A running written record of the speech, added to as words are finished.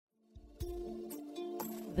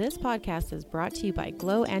This podcast is brought to you by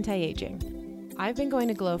Glow Anti-Aging. I've been going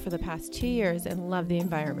to Glow for the past 2 years and love the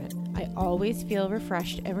environment. I always feel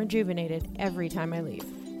refreshed and rejuvenated every time I leave.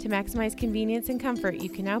 To maximize convenience and comfort, you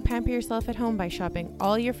can now pamper yourself at home by shopping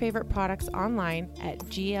all your favorite products online at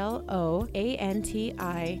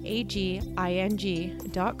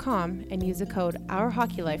gloantiaging.com and use the code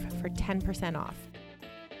OurHockeyLife for 10% off.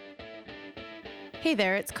 Hey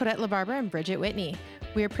there, it's Codette LaBarbera and Bridget Whitney.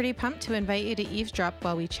 We are pretty pumped to invite you to eavesdrop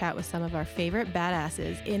while we chat with some of our favorite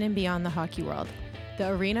badasses in and beyond the hockey world. The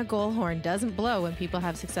arena goal horn doesn't blow when people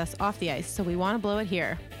have success off the ice, so we want to blow it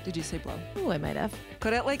here. Did you say blow? Ooh, I might have.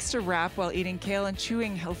 Codette likes to rap while eating kale and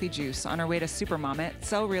chewing healthy juice on her way to Supermom,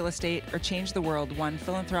 sell real estate, or change the world one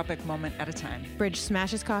philanthropic moment at a time. Bridge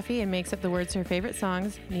smashes coffee and makes up the words to her favorite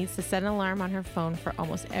songs, needs to set an alarm on her phone for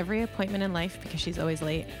almost every appointment in life because she's always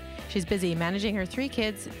late. She's busy managing her 3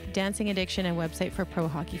 kids, dancing addiction, and website for pro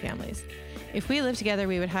hockey families. If we lived together,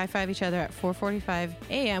 we would high-five each other at 4:45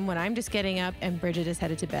 a.m. when I'm just getting up and Bridget is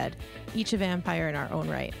headed to bed, each a vampire in our own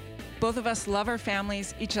right. Both of us love our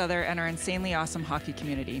families, each other, and our insanely awesome hockey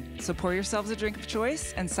community. So pour yourselves a drink of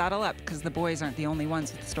choice and saddle up because the boys aren't the only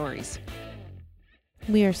ones with stories.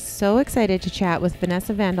 We are so excited to chat with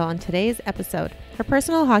Vanessa Vandal on today's episode. Her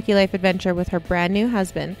personal hockey life adventure with her brand new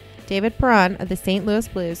husband, David Perron of the St. Louis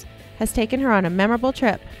Blues, has taken her on a memorable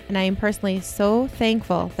trip, and I am personally so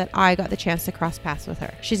thankful that I got the chance to cross paths with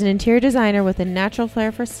her. She's an interior designer with a natural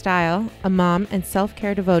flair for style, a mom, and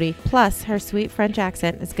self-care devotee. Plus, her sweet French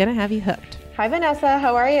accent is going to have you hooked. Hi, Vanessa.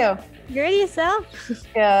 How are you? Good, yourself?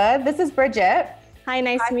 Good. This is Bridget. Hi,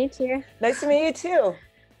 nice to meet you. Nice to meet you too.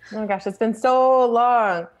 Oh my gosh, it's been so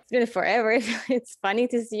long. It's been forever. It's funny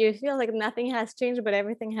to see you. It feels like nothing has changed, but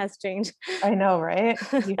everything has changed. I know, right?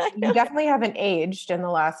 You definitely haven't aged in the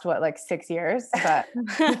last, 6 years, but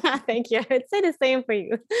Thank you. I would say the same for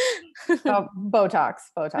you. oh,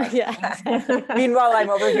 Botox. Yeah. Meanwhile, I'm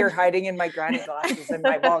over here hiding in my granny glasses and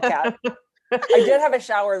my ball cap. I did have a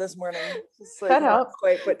shower this morning. Just that helps.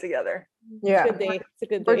 Quite put together. Yeah. It's a good day. It's a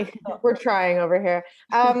good day. We're trying over here.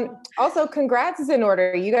 Also, congrats is in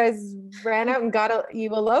order. You guys ran out and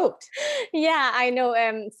you eloped. Yeah, I know.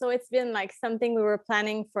 So it's been like something we were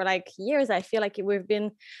planning for like years. I feel like we've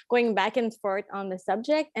been going back and forth on the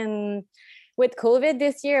subject, and with COVID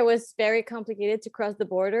this year, it was very complicated to cross the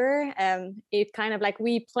border. It kind of like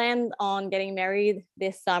we planned on getting married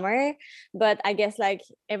this summer, but I guess like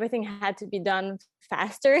everything had to be done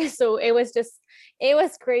faster. So it was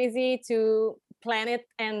crazy to plan it.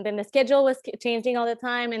 And then the schedule was changing all the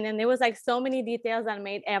time. And then there was like so many details that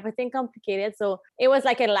made everything complicated. So it was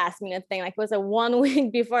like a last minute thing. Like it was a 1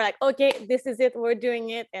 week before, like, okay, this is it. We're doing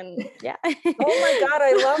it. And yeah. Oh my God.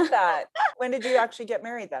 I love that. When did you actually get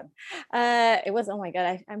married then? It was, oh my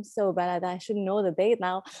God, I'm so bad at that. I should know the date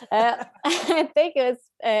now. I think it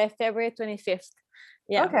was February 25th.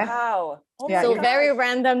 Yeah. Okay. Wow. Oh Yeah, So my very gosh.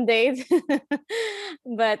 random date,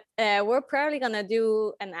 but we're probably gonna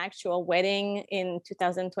do an actual wedding in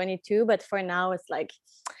 2022. But for now, it's like,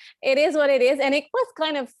 it is what it is. And it was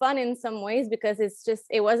kind of fun in some ways because it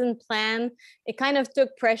wasn't planned. It kind of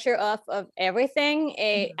took pressure off of everything.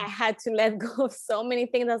 I had to let go of so many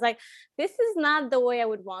things. I was like, this is not the way I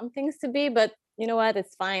would want things to be, but you know what?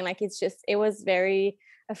 It's fine. Like, it was very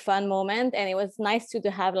a fun moment, and it was nice to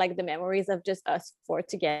have like the memories of just us 4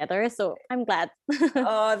 together. So I'm glad.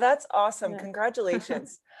 Oh, that's awesome. Yeah.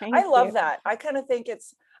 Congratulations. Thank I love you. that. I kind of think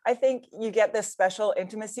I think you get this special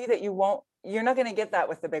intimacy that you're not going to get that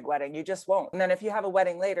with the big wedding. You just won't. And then if you have a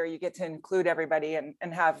wedding later, you get to include everybody and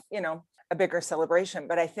have, a bigger celebration.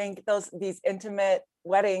 But I think these intimate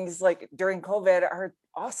weddings like during COVID are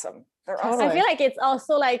awesome. They're awesome. I feel like it's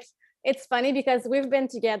also like, it's funny because we've been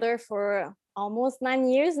together for almost 9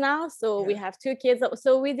 years now. So we have 2 kids.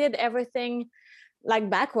 So we did everything like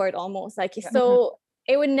backward almost. Like, so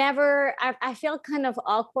it would never, I felt kind of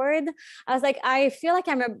awkward. I was like, I feel like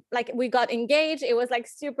we got engaged. It was like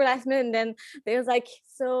super last minute. And then they was like,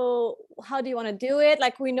 so how do you want to do it?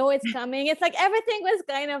 Like, we know it's coming. It's like everything was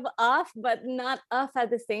kind of off, but not off at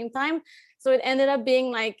the same time. So it ended up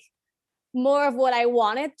being like more of what I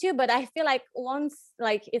wanted to, but I feel like once,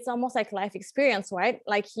 like, it's almost like life experience, right?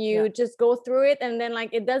 Like you just go through it and then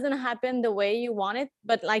like, it doesn't happen the way you want it,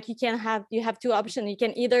 but like you have 2 options. You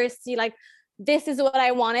can either see like, this is what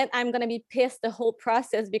I wanted. I'm going to be pissed the whole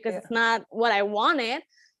process because it's not what I wanted.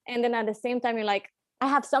 And then at the same time, you're like, I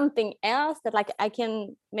have something else that like, I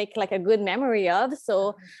can make like a good memory of.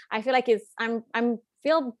 So I feel like I'm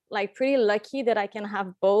feel like pretty lucky that I can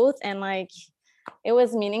have both. And like, it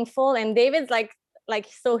was meaningful. And David's like,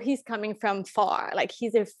 so he's coming from far, like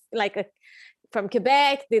he's from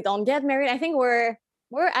Quebec. They don't get married. I think we're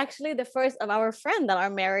we're actually the first of our friends that are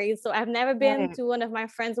married. So I've never been Right. to one of my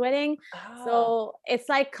friends' wedding. Oh, So it's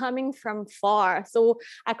like coming from far. So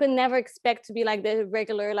I could never expect to be like the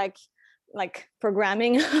regular like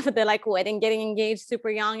programming of the like wedding, getting engaged super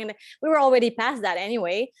young, and we were already past that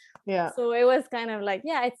anyway. Yeah. So it was kind of like,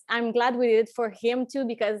 yeah, it's, I'm glad we did it for him too,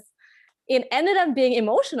 because it ended up being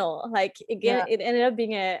emotional. Like again, Yeah. it ended up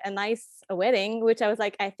being a nice wedding, which I was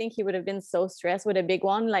like, I think he would have been so stressed with a big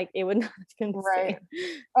one, like it would not have been the Right.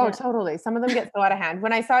 same. Oh, Yeah. totally. Some of them get so out of hand.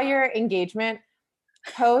 When I saw your engagement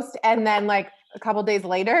post and then like a couple days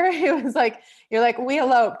later, it was like, you're like, we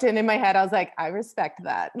eloped. And in my head, I was like, I respect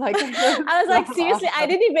that. Like, I was like, so seriously, I awesome.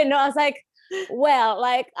 didn't even know. I was like, well,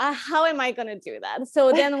 like, how am I gonna do that?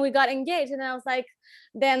 So then we got engaged, and I was like,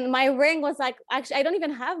 then my ring was like, actually, I don't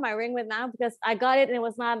even have my ring with now because I got it and it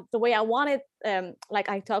was not the way I wanted. Like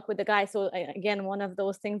I talked with the guy. So again, one of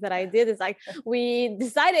those things that I did is like, we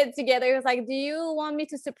decided together. It was like, do you want me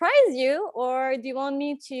to surprise you, or do you want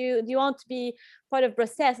to be part of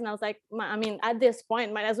process? And I was like, I mean, at this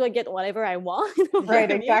point, might as well get whatever I want. You know what Right.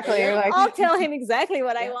 I mean? Exactly. You're like, I'll tell him exactly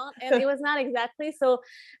what I Yeah. want. And it was not exactly. So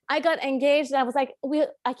I got engaged and I was like,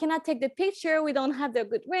 I cannot take the picture. We don't have the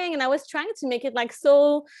good ring. And I was trying to make it like so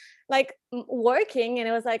like working, and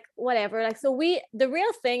it was like whatever. Like, so the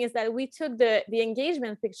real thing is that we took the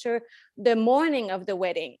engagement picture the morning of the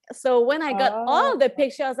wedding. So when I got all the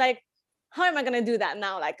pictures, I was like, how am I gonna do that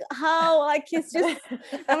now? Like how, like it's just,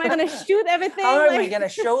 am I gonna shoot everything? How am I Like, going to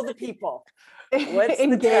show the people? What's the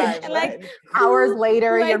engaged. time? and like Right? Hours who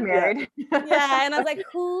later, do I you're married. yeah, and I was like,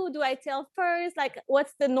 who do I tell first? Like,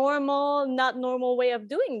 what's the normal, not normal way of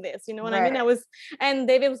doing this? You know what I mean? Right. And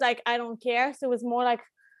David was like, I don't care. So it was more like,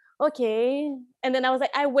 okay. And then I was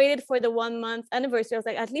like, I waited for the 1 month anniversary. I was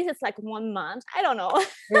like, at least it's like 1 month. I don't know.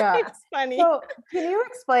 Yeah. It's funny. So can you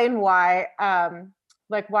explain why,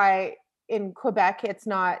 why in Quebec, it's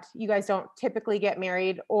not, you guys don't typically get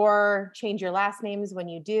married or change your last names when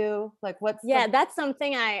you do? Like what's Yeah, that's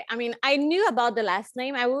something I mean, I knew about the last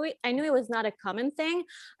name. I knew it was not a common thing.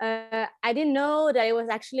 I didn't know that it was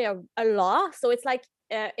actually a law. So it's like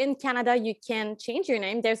in Canada, you can change your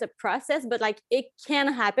name. There's a process, but like it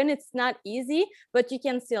can happen. It's not easy, but you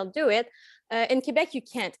can still do it. In Quebec, you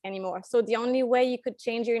can't anymore. So the only way you could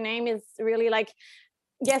change your name is really like,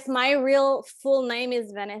 yes, my real full name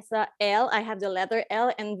is Vanessa L. I have the letter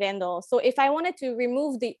L and Vandal. So if I wanted to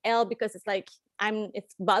remove the L because it's like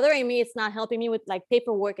it's bothering me, it's not helping me with like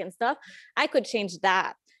paperwork and stuff, I could change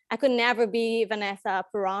that. I could never be Vanessa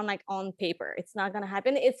Perron like on paper. It's not gonna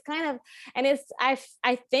happen. It's kind of, and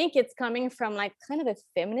I think it's coming from like kind of a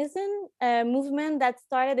feminism movement that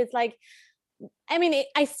started. It's like, I mean,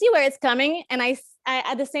 I see where it's coming, and I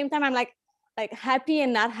at the same time I'm like happy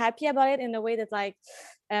and not happy about it in a way that like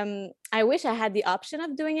I wish I had the option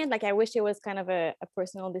of doing it. Like I wish it was kind of a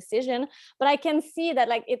personal decision, but I can see that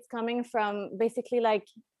like it's coming from basically like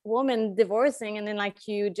woman divorcing, and then like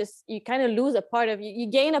you kind of lose a part of you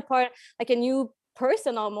gain a part, like a new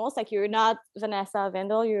person almost. Like you're not Vanessa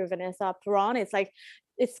Vendel, you're Vanessa Perron. It's like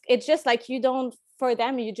it's just like you don't, for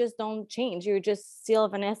them, you just don't change. You're just still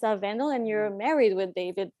Vanessa Vendel and you're married with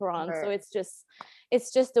David Perron. Right. So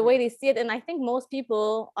it's just the way they see it. And I think most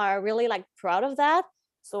people are really like proud of that.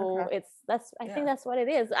 So Okay. I think that's what it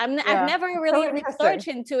is. I've Yeah. never It's really so interesting. researched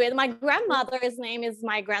into it. My grandmother's name is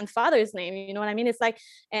my grandfather's name. You know what I mean? It's like,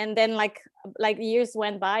 and then like years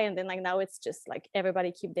went by, and then like now it's just like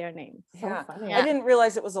everybody keep their name. So Yeah. funny. I didn't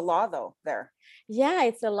realize it was a law though there. Yeah,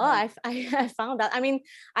 it's a law. I found that. I mean,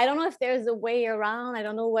 I don't know if there's a way around. I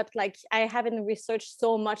don't know what, like, I haven't researched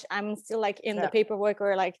so much. I'm still like in the paperwork,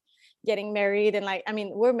 or like getting married, and like, I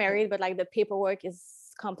mean, we're married, but like the paperwork is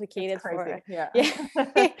complicated. It's crazy. Yeah.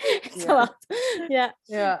 It's a Yeah. lot. Yeah.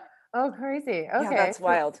 Yeah. Oh, crazy. Okay. Yeah, that's So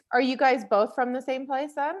wild. are you guys both from the same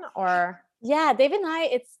place then, or? Yeah, Dave and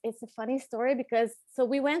I, it's a funny story because so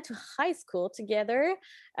we went to high school together.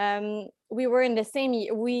 We were in the same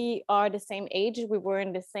year, we are the same age, we were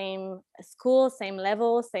in the same school, same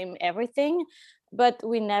level, same everything, but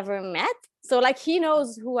we never met. So like he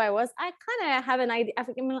knows who I was. I kind of have an idea.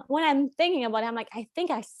 When I'm thinking about it, I'm like, I think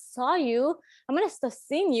I saw you. I must have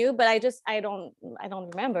seen you, but I don't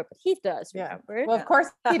remember. But he does remember. Well, of course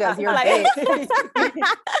he does. You're a Like- babe.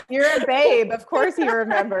 You're a babe. Of course he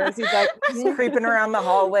remembers. He's like, Creeping around the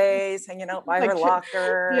hallways, hanging out by Like, her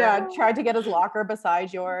locker. yeah, tried to get his locker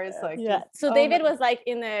beside yours. Like, Yeah. just- So oh David my- was like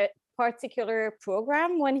in a particular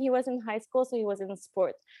program when he was in high school. So he was in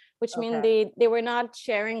sport, which means they were not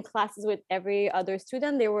sharing classes with every other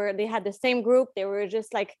student. They had the same group. They were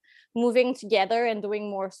just like moving together and doing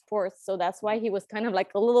more sports. So that's why he was kind of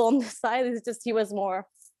like a little on the side. It's just he was more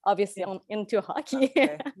obviously into hockey.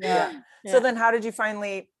 Okay. Yeah. So then how did you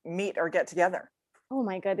finally meet or get together? Oh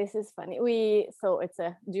my God, this is funny. So it's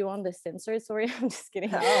do you want the censored? Sorry, I'm just kidding.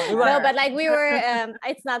 Oh, No, but like we were,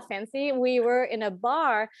 it's not fancy. We were in a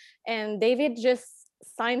bar and David just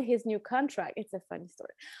signed his new contract. It's a funny story.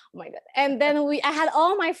 Oh my God. And then I had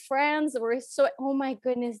all my friends were so, oh my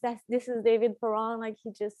goodness, this is David Perron. Like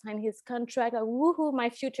he just signed his contract. Like, woohoo, my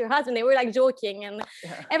future husband. They were like joking and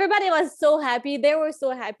everybody was so happy. They were so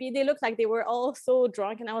happy. They looked like they were all so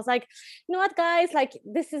drunk. And I was like, you know what, guys, like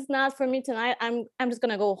this is not for me tonight. I'm just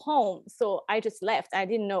gonna go home. So I just left. I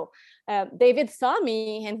didn't know. David saw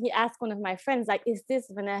me and he asked one of my friends, like, is this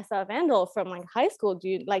Vanessa Vandal from like high school? Do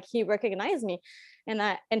you like, he recognized me?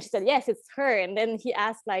 And she said, yes, it's her. And then he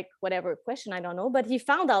asked like whatever question, I don't know, but he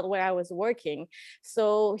found out where I was working.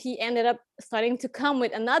 So he ended up starting to come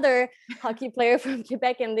with another hockey player from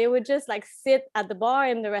Quebec, and they would just like sit at the bar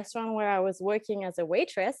in the restaurant where I was working as a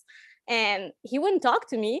waitress. And he wouldn't talk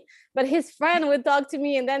to me, but his friend would talk to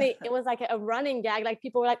me. And then it was like a running gag. Like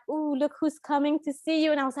people were like, "Oh, look who's coming to see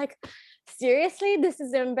you." And I was like, seriously, this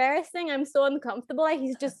is embarrassing. I'm so uncomfortable. Like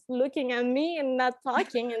he's just looking at me and not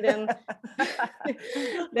talking. And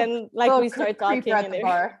then like we start talking at the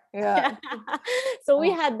bar. Yeah. So we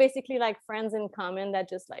had basically like friends in common that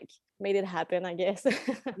just like made it happen, I guess.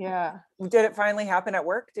 Yeah. Did it finally happen at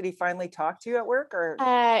work? Did he finally talk to you at work or?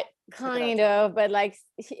 Kind of, but like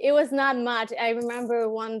it was not much. I remember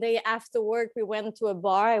one day after work, we went to a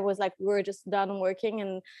bar. It was like we were just done working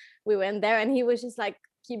and we went there and he was just like,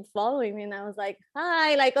 keep following me. And I was like,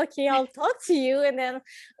 hi, like, okay, I'll talk to you. And then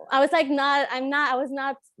I was like, I was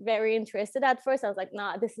not very interested at first. I was like,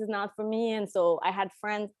 nah, this is not for me. And so I had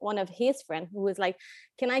one of his friends who was like,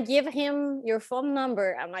 can I give him your phone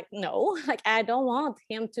number? I'm like, no, like, I don't want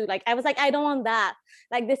him to, like, I was like, I don't want that.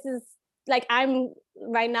 Like, this is like, I'm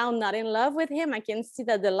right now not in love with him. I can see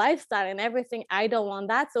that the lifestyle and everything, I don't want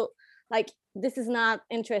that. So like, this is not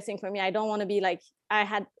interesting for me. I don't want to be like, I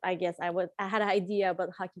had an idea about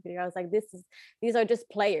hockey player. I was like, these are just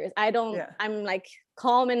players. I'm like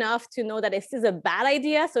calm enough to know that this is a bad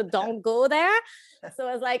idea. So don't go there. So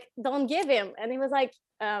I was like, don't give him. And he was like,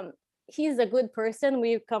 he's a good person.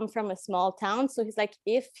 We come from a small town. So he's like,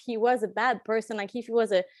 if he was a bad person, like if he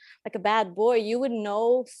was a bad boy, you would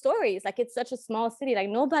know stories. Like it's such a small city. Like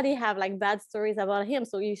nobody have like bad stories about him.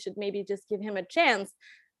 So you should maybe just give him a chance.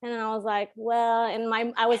 And then I was like, well, and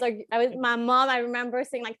I was my mom, I remember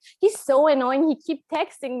saying like, he's so annoying. He keep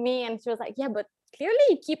texting me. And she was like, yeah, but clearly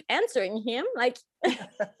you keep answering him. Like, what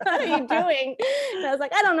are you doing? And I was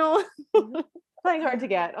like, I don't know. Playing hard to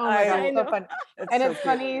get. Oh my God, it's so fun. And it's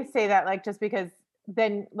funny you say that, like, just because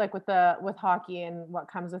then like with hockey and what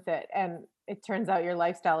comes with it. And it turns out your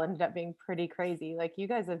lifestyle ended up being pretty crazy. Like you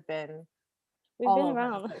guys have been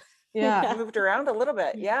around. Yeah. Moved around a little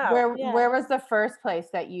bit. Yeah. Where was the first place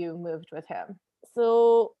that you moved with him?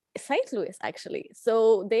 So St. Louis, actually.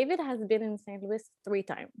 So David has been in St. Louis 3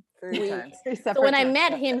 times. 3 times. So when I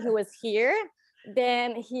met him, he was here.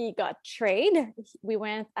 Then he got traded. We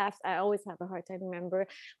went after, I always have a hard time remember.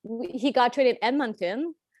 He got traded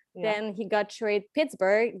Edmonton. Yeah. Then he got traded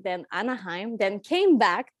Pittsburgh, then Anaheim, then came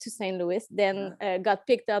back to St. Louis, then got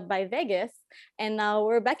picked up by Vegas. And now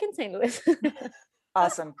we're back in St. Louis.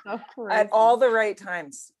 Awesome. At all the right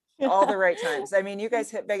times. All the right times. I mean, you guys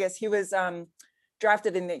hit Vegas. He was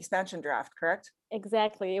drafted in the expansion draft, correct?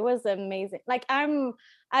 Exactly. It was amazing. Like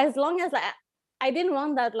as long as I didn't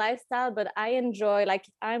want that lifestyle, but I enjoy, like,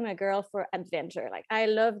 I'm a girl for adventure. Like I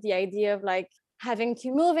love the idea of like having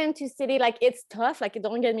to move into city. Like it's tough. Like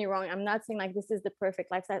don't get me wrong. I'm not saying like this is the perfect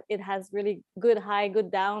lifestyle. It has really good high, good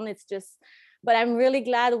down. It's just, but I'm really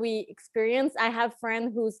glad we experienced. I have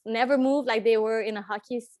friends who's never moved. Like they were in a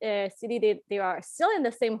hockey city. They are still in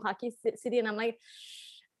the same hockey city. And I'm like,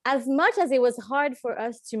 as much as it was hard for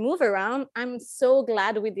us to move around, I'm so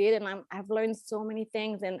glad we did. And I've learned so many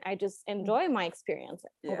things and I just enjoy my experience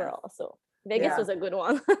overall. So Vegas was a good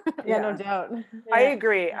one. No doubt. I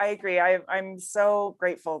agree. I'm so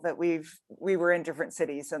grateful that we were in different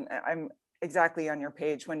cities, and I'm exactly on your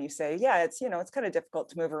page when you say, yeah, it's, it's kind of difficult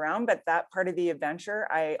to move around, but that part of the adventure,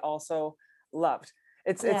 I also loved.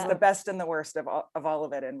 It's the best and the worst of all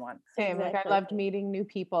of it in one. Same. Exactly. Like I loved meeting new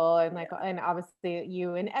people and and obviously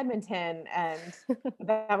you in Edmonton, and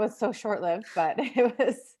that was so short-lived, but it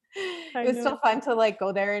was still fun to like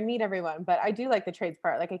go there and meet everyone. But I do like the trades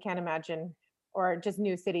part. Like I can't imagine, or just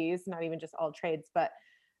new cities, not even just all trades, but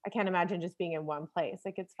I can't imagine just being in one place.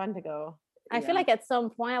 Like it's fun to go. I feel like at some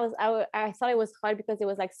point I thought it was hard because it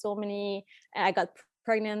was like so many, I got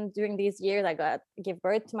pregnant during these years. I give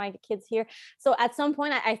birth to my kids here. So at some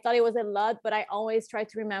point I thought it was a lot, but I always try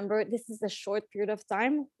to remember this is a short period of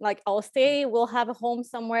time. Like I'll stay, we'll have a home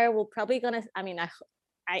somewhere. We'll probably gonna, I mean,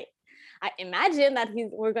 I imagine that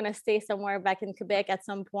we're gonna stay somewhere back in Quebec at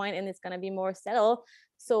some point, and it's gonna be more settled.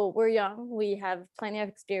 So we're young, we have plenty of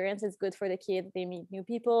experience. It's good for the kids. They meet new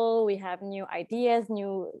people. We have new ideas,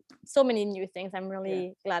 so many new things. I'm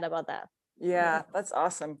really glad about that. Yeah, that's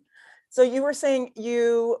awesome. So you were saying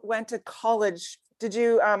you went to college. Did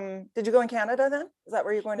you go in Canada then? Is that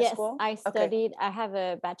where you're going to school? Yes, I studied. I have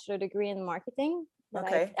a bachelor degree in marketing.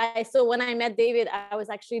 Okay. So when I met David, I was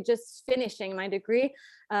actually just finishing my degree.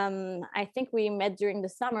 I think we met during the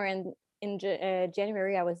summer, and in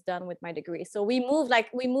January I was done with my degree. So I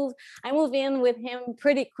moved in with him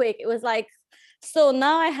pretty quick. It was like, so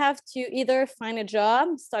now I have to either find a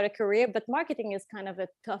job, start a career, but marketing is kind of a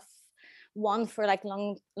tough one for like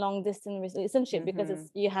long distance relationship, because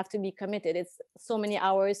you have to be committed. It's so many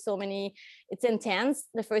hours, it's intense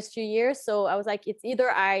the first few years. So I was like, it's either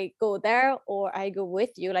I go there or I go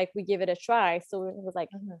with you, like we give it a try. So it was like,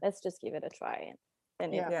 let's just give it a try.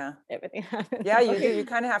 And then everything happened. Yeah, you do. You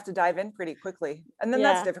kind of have to dive in pretty quickly. And then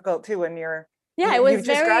that's difficult too when you've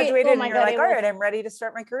just graduated and you're like, all right, I'm ready to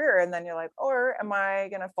start my career. And then you're like, or am I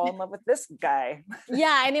going to fall in love with this guy?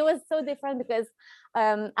 Yeah. And it was so different because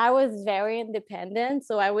I was very independent.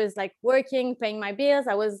 So I was like working, paying my bills.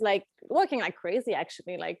 I was like working like crazy,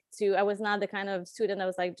 actually. I was not the kind of student. I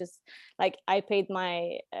was like, just like, I paid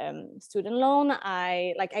my student loan.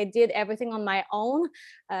 I did everything on my own.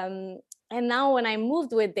 And now when I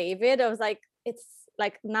moved with David, I was like, it's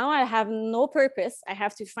like, now I have no purpose. I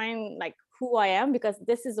have to find like who I am, because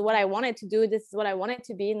this is what I wanted to do. This is what I wanted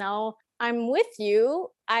to be. Now I'm with you.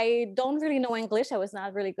 I don't really know English. I was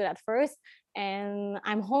not really good at first. And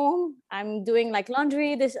I'm home. I'm doing like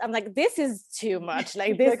laundry. I'm like, this is too much.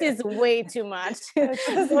 Like, this is way too much. This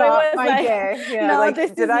is not my day. Yeah. No, like,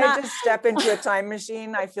 did I just step into a time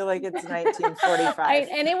machine? I feel like it's 1945.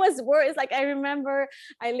 And it was worse. Like, I remember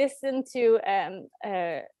I listened to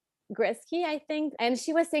Gretzky, I think, and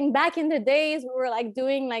she was saying back in the days we were like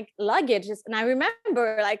doing like luggages, and I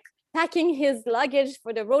remember like packing his luggage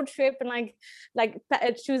for the road trip and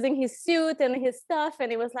choosing his suit and his stuff,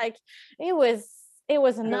 and it was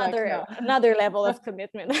another level of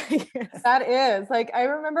commitment. That is like, I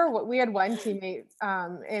remember we had one teammate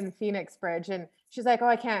in Phoenix Bridge, and she's like, oh,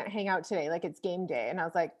 I can't hang out today, like it's game day. And I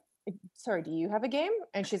was like, sorry, do you have a game?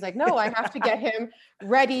 And she's like, no, I have to get him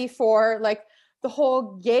ready for like the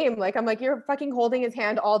whole game. Like, I'm like, you're fucking holding his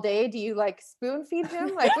hand all day. Do you like spoon feed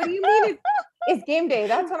him? Like, what do you mean it's game day?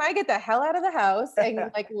 That's when I get the hell out of the house and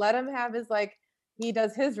like let him have his, like, he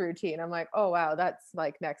does his routine. I'm like, oh wow, that's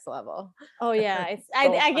like next level. Oh yeah. It's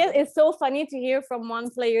I guess it's so funny to hear from one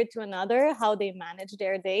player to another how they manage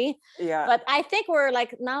their day. Yeah. But I think we're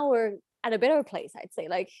at a better place, I'd say.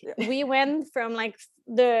 Like we went from like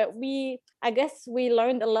I guess we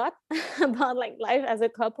learned a lot about like life as a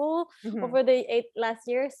couple over the 8 last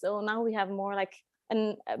years. So now we have more like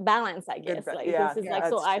a balance, I guess. This is like,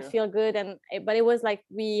 so I feel good. But it was like,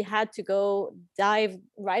 we had to go dive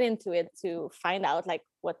right into it to find out like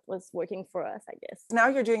what was working for us, I guess. Now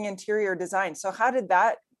you're doing interior design. So how did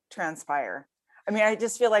that transpire? I mean, I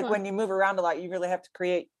just feel like when you move around a lot, you really have to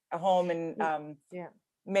create a home and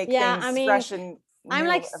make things fresh and I'm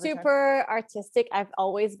like super artistic. I've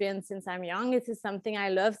always been since I'm young. This is something I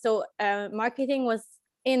love. So marketing was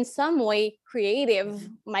in some way creative,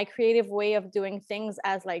 my creative way of doing things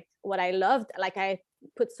as like what I loved. Like I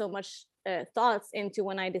put so much thoughts into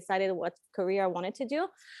when I decided what career I wanted to do.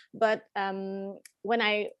 But when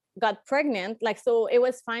I got pregnant, like, so it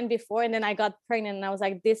was fine before, and then I got pregnant and I was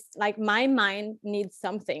like, this, like my mind needs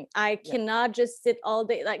something. I cannot just sit all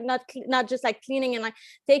day, like not just like cleaning and like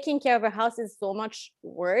taking care of a house is so much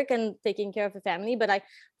work, and taking care of a family, but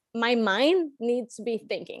my mind needs to be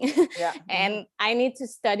thinking. And I need to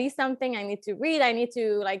study something, I need to read, I need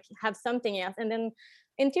to like have something else. And then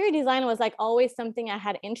interior design was like always something I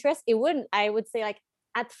had interest. I would say like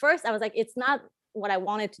at first I was like, it's not what I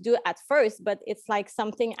wanted to do at first, but it's like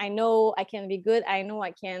something I know I can be good. I know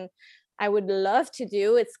I would love to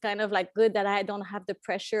do. It's kind of like good that I don't have the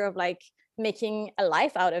pressure of like making a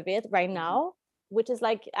life out of it right now, which is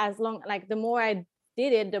like, as long, like the more I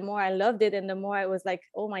did it, the more I loved it, and the more I was like,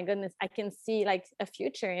 oh my goodness, I can see like a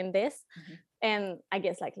future in this. And I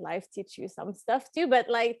guess like life teach you some stuff too, but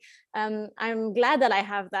like I'm glad that I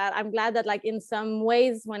have that. I'm glad that like in some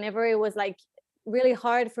ways, whenever it was like really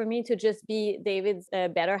hard for me to just be David's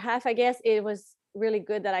better half, I guess it was really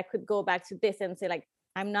good that I could go back to this and say like,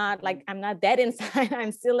 I'm not dead inside.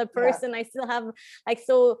 I'm still a person. I still have like,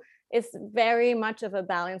 so it's very much of a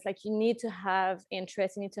balance. Like you need to have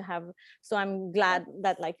interest, you need to have, so I'm glad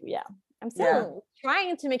that like, yeah, I'm still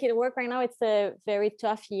trying to make it work right now. It's a very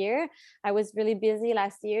tough year. I was really busy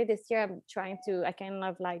last year. This year I'm trying to, I kind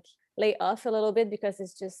of like lay off a little bit because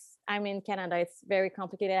it's just, I'm in Canada. It's very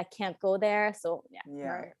complicated. I can't go there. So yeah.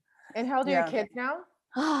 Right. And how old are your kids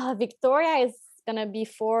now? Victoria is gonna be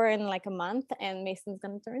 4 in like a month, and Mason's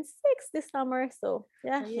gonna turn 6 this summer. So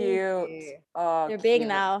yeah, Cute. Oh, they're big cute.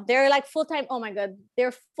 now. They're like full-time. Oh my god,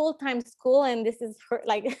 they're full-time school, and this is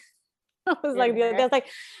like I was like the other day, I was like,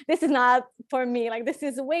 this is not for me. Like this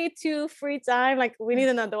is way too free time. Like we need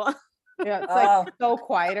another one. Yeah, it's like so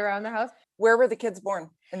quiet around the house. Where were the kids born?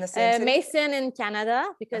 In the same city? Mason in Canada,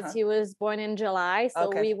 because he was born in July. So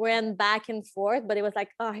we went back and forth, but it was like,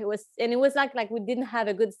 it was like we didn't have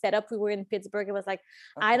a good setup. We were in Pittsburgh. It was like,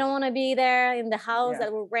 I don't want to be there in the house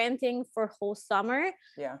that we're renting for whole summer.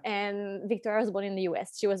 Yeah. And Victoria was born in the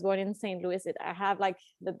US. She was born in St. Louis. I have like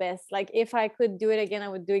the best, like if I could do it again, I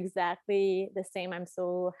would do exactly the same. I'm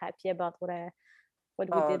so happy about what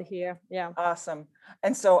we did here. Yeah. Awesome.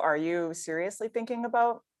 And so are you seriously thinking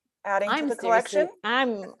about adding to the collection?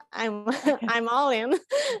 I'm all in.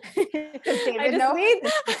 David knows.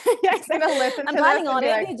 Yes, gonna listen. I'm planning on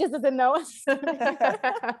it. He just doesn't know.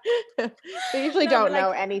 They usually don't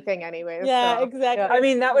know anything anyways. Yeah, so. exactly. I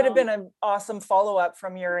mean, that would have been an awesome follow-up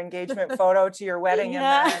from your engagement photo to your wedding.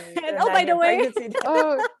 Yeah. And oh, by the way.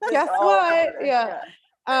 Oh, guess what? Yeah.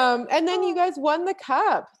 And then you guys won the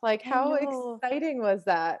cup. Like, how exciting was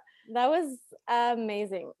that? That was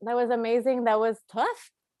amazing. That was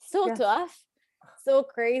tough. So tough. So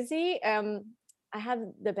crazy. I have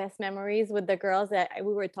the best memories with the girls.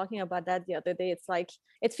 We were talking about that the other day. It's like,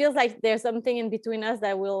 it feels like there's something in between us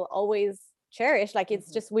that we'll always cherish. Like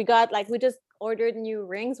it's just, we just ordered new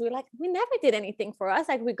rings. We never did anything for us.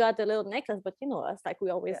 Like we got the little necklace, but you know us, like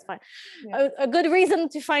we always find a good reason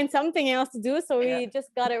to find something else to do. So we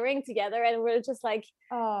just got a ring together, and we're just like,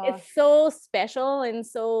 it's so special. And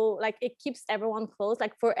so like, it keeps everyone close,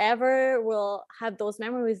 like forever we'll have those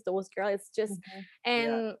memories, those girls. It's just,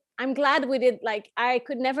 and I'm glad we did. Like, I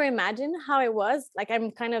could never imagine how it was. Like,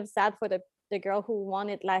 I'm kind of sad for the girl who won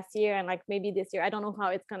it last year, and like maybe this year, I don't know how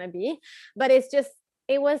it's gonna be, but it's just,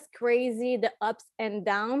 it was crazy, the ups and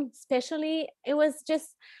downs. Especially, it was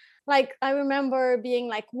just like, I remember being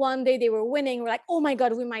like, one day they were winning, we're like, oh my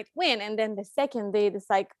god, we might win, and then the second day it's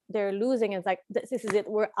like they're losing. It's like, this is it,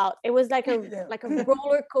 we're out. It was like a like a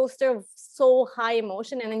roller coaster of so high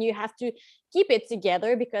emotion, and then you have to keep it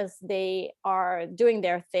together because they are doing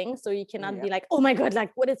their thing. So you cannot be like, oh my god,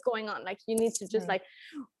 like what is going on? Like you need to just like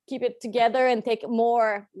keep it together and take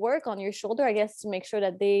more work on your shoulder, I guess, to make sure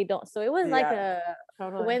that they don't. So it was like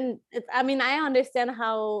when it's, I mean, I understand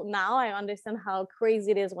how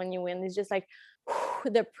crazy it is when you win. It's just like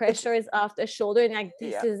the pressure is off the shoulder, and like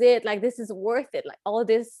this is it, like this is worth it, like all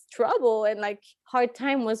this trouble and like hard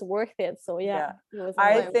time was worth it. So it was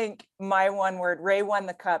I think my one word, Ray won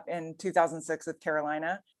the cup in 2006 with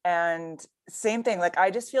Carolina, and same thing, like I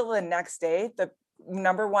just feel the next day the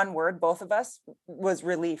number one word, both of us, was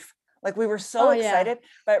relief. Like we were so excited,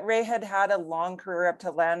 but Ray had a long career up to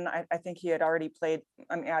Len. I think he had already played,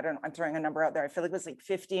 I mean, I'm throwing a number out there. I feel like it was like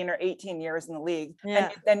 15 or 18 years in the league.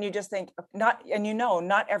 And then you just think not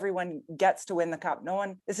everyone gets to win the cup. No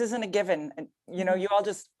one, this isn't a given. And you know, you all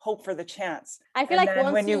just hope for the chance. I feel like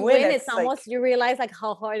once you win, it's almost, you realize like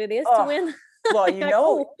how hard it is to win. Well, you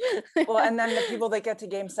know, well, and then the people that get to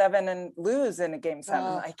game 7 and lose in a game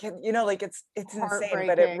 7, like, you know, like it's insane,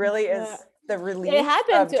 but it really is the relief. It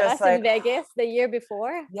happened to us in Vegas the year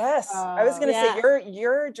before. Yes. I was going to say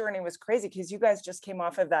your journey was crazy because you guys just came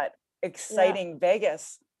off of that exciting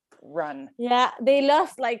Vegas run. Yeah. They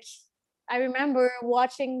lost, like, I remember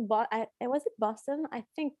watching, was it Boston? I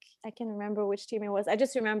think I can remember which team it was. I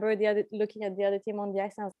just remember looking at the other team on the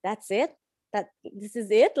ice, and I was, that's it? That this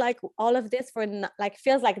is it? Like all of this for like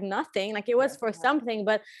feels like nothing. Like it was for something,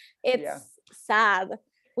 but it's sad.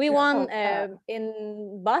 We won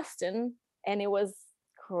in Boston, and it was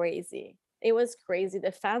crazy. It was crazy.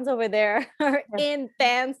 The fans over there are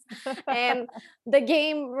intense, and the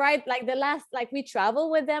game, right? Like the last, like we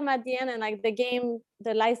traveled with them at the end, and like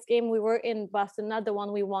the last game we were in Boston, not the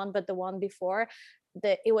one we won, but the one before.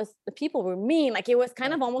 the people were mean. Like it was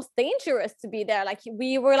kind of almost dangerous to be there. Like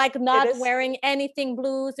we were like not wearing anything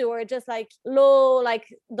blues. We were just like low, like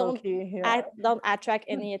don't attract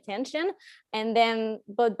any attention. And then,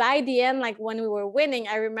 but by the end, like when we were winning,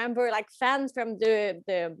 I remember like fans from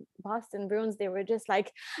the Boston Bruins, they were just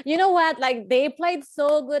like, you know what, like they played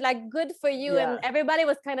so good, like good for you. And everybody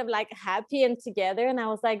was kind of like happy and together. And I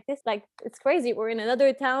was like, this, like, it's crazy. We're in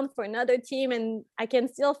another town for another team, and I can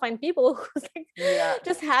still find people who's like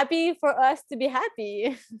just happy for us to be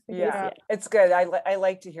happy. It's good. I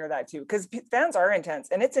like to hear that too, because fans are intense,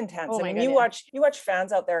 and it's intense. I mean, you watch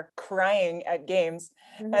fans out there crying at games,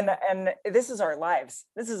 and this is our lives.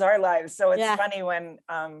 So it's funny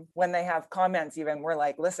when they have comments, even we're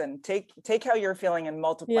like, listen, take how you're feeling and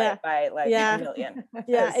multiply it by like a million.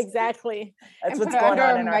 Exactly. That's and what's going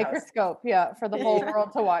on in our microscope for the whole world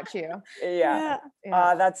to watch you.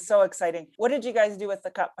 That's so exciting. What did you guys do with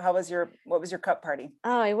the cup? What was your cup party?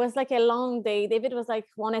 Oh, it was like a long day. David was like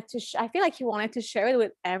I feel like he wanted to share it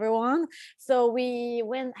with everyone. So we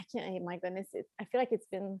went, oh my goodness, I feel like it's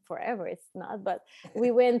been forever. It's not, but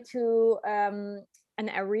we went to an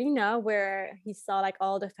arena where he saw like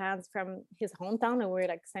all the fans from his hometown, and we're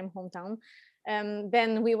like same hometown.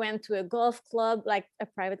 Then we went to a golf club, like a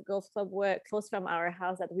private golf club close from our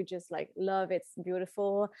house that we just like love. It's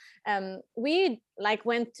beautiful. We like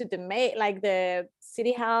went to the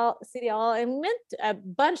city hall and went to a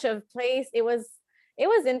bunch of places. It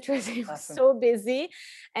was interesting. It was so busy.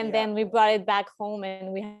 And then we brought it back home,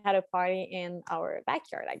 and we had a party in our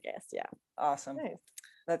backyard, I guess. Awesome. Nice.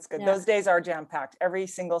 That's good. Those days are jam-packed. Every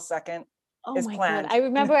single second is planned. God. I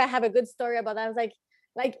remember I have a good story about that. I was like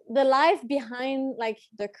the life behind like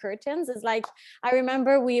the curtains is like, I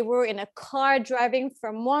remember we were in a car driving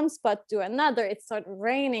from one spot to another. It started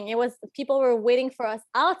raining. People were waiting for us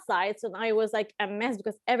outside. So now it was like a mess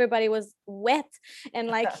because everybody was wet, and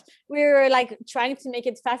like we were like trying to make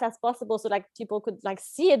it fast as possible so like people could like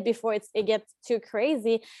see it before it gets too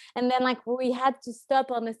crazy. And then like we had to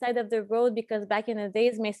stop on the side of the road because back in the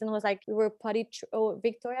days, Mason was like, we were potty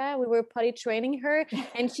training her,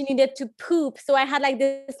 and she needed to poop. So I had like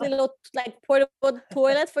this little like portable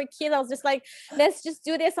toilet for kids. I was just like, let's just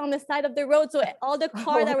do this on the side of the road. So all the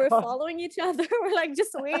cars that were following each other were like just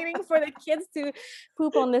waiting for the kids to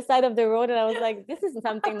poop on the side of the road. And I was like, this isn't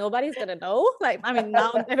something nobody's gonna know. Like, I mean,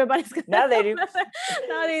 now everybody's gonna now they do.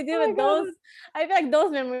 Now they do. But I feel like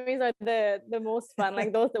those memories are the most fun.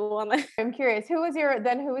 Like the one. I'm curious, who was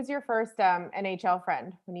your first NHL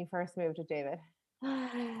friend when you first moved with David?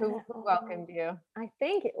 Who welcomed you? I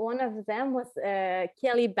think one of them was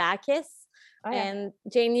Kelly Backus and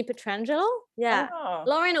Janie Petrangelo.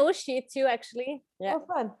 Lauren Oshie too, actually. Oh,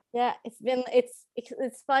 fun. Yeah,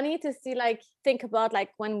 it's funny to see, like, think about like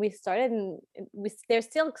when we started, and there's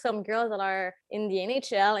still some girls that are in the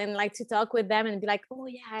NHL, and like to talk with them and be like, oh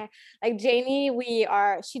yeah, like Janie,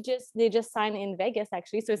 they just signed in Vegas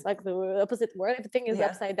actually, so it's like the opposite world. Everything is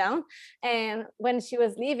upside down. And when she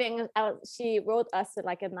was leaving, she wrote us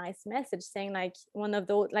like a nice message saying like, one of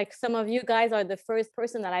those, like, some of you guys are the first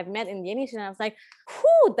person that I've met in the NHL. And I was like,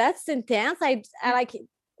 whew, that's intense. I like,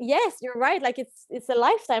 yes, you're right. Like it's a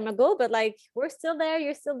lifetime ago, but like we're still there.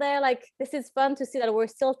 You're still there. Like this is fun to see that we're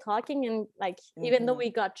still talking, and like even though we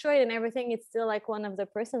got traded and everything, it's still like one of the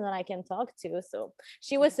person that I can talk to. So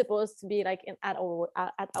she was supposed to be like at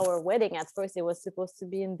our wedding. At first, it was supposed to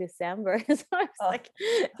be in December. So I was like,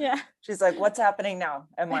 yeah. She's like, what's happening now?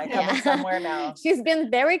 Am I coming somewhere now? She's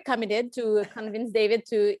been very committed to convince David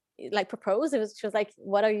to like propose. She was like,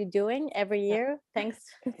 what are you doing every year? Thanks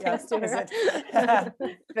to her.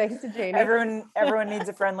 Thanks to Janie. Everyone needs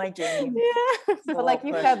a friend like Janie. But like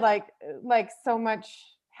you said, like so much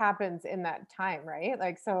happens in that time, right?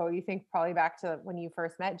 Like, so you think probably back to when you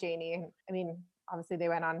first met Janie. I mean, obviously they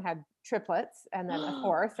went on and had triplets and then a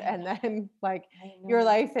fourth, and then like your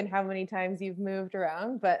life and how many times you've moved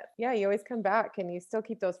around. But yeah, you always come back and you still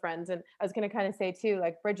keep those friends. And I was going to kind of say too,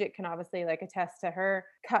 like Bridget can obviously like attest to her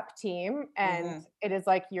cup team, and it is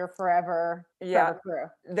like your forever crew.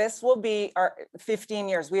 This will be our 15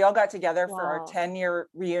 years. We all got together for our 10-year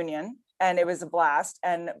reunion, and it was a blast.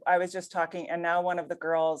 And I was just talking, and now one of the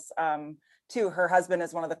girls, too, her husband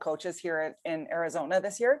is one of the coaches here in Arizona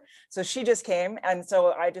this year. So she just came. And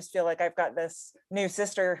so I just feel like I've got this new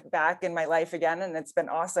sister back in my life again. And it's been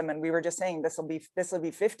awesome. And we were just saying, this will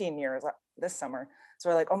be 15 years this summer. So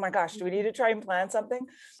we're like, oh my gosh, do we need to try and plan something?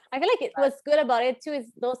 I feel like what's good about it too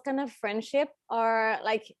is those kind of friendship are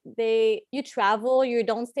like you travel, you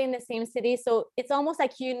don't stay in the same city. So it's almost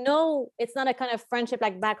like, it's not a kind of friendship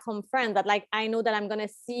like back home friend that like, I know that I'm going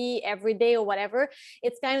to see every day or whatever.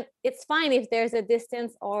 It's fine if there's a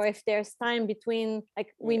distance or if there's time between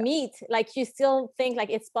like we meet, like you still think like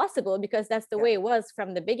it's possible because that's the way it was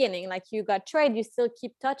from the beginning. Like you got trade, you still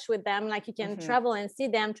keep touch with them. Like you can travel and see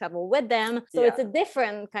them, travel with them. So it's a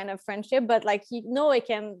different kind of friendship, but like, it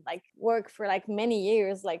can like work for like many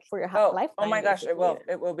years, like for your lifetime. Oh my gosh, it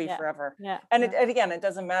will be forever. And again, it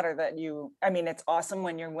doesn't matter that it's awesome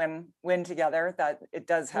when you win together, that it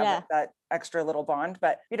does have that extra little bond,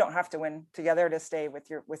 but you don't have to win together to stay with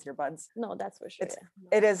your buds. No, that's for sure.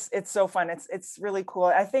 It's so fun. It's really cool.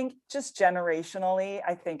 I think just generationally,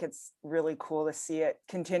 I think it's really cool to see it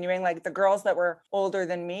continuing. Like the girls that were older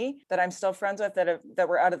than me that I'm still friends with that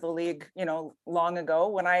were out of the league, long ago,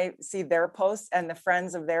 when I see their posts and the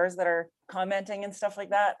friends of theirs that are commenting and stuff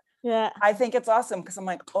like that. Yeah. I think it's awesome because I'm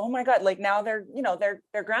like, oh my God, like now they're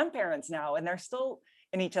grandparents now and they're still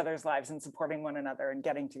in each other's lives and supporting one another and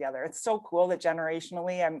getting together. It's so cool that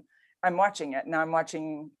generationally I'm watching it, and I'm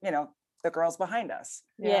watching, the girls behind us.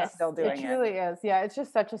 Still doing it. It truly is. Yeah. It's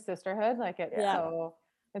just such a sisterhood. Like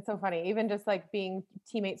it's so funny, even just like being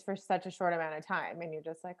teammates for such a short amount of time. And you're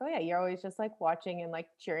just like, oh yeah, you're always just like watching and like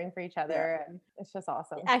cheering for each other. And it's just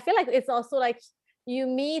awesome. I feel like it's also like you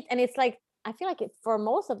meet and it's like, I feel like for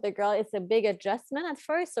most of the girl, it's a big adjustment at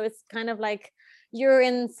first. So it's kind of like you're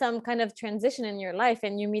in some kind of transition in your life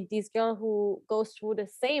and you meet these girls who goes through the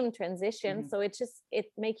same transition. So it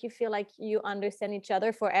makes you feel like you understand each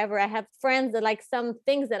other forever. I have friends that like some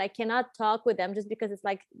things that I cannot talk with them just because it's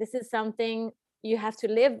like, this is something you have to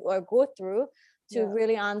live or go through to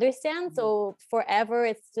really understand. So forever,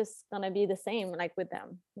 it's just going to be the same like with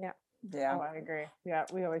them. Yeah. Yeah. Oh, I agree. Yeah.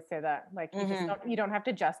 We always say that. Like you don't have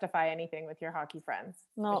to justify anything with your hockey friends.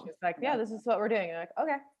 No. It's just like, this is what we're doing. You're like,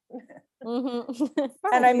 okay.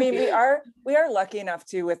 And I mean, we are lucky enough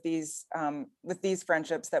too with these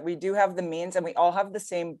friendships that we do have the means and we all have the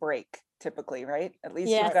same break typically, right? At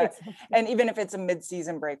least you've got, and even if it's a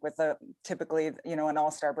mid-season break with typically, an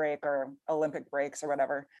all-star break or Olympic breaks or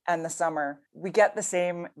whatever, and the summer, we get the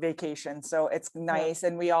same vacation. So it's nice.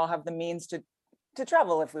 And we all have the means to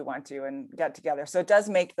travel if we want to and get together. So it does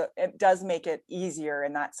make it easier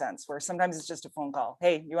in that sense, where sometimes it's just a phone call.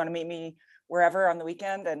 Hey, you want to meet me wherever on the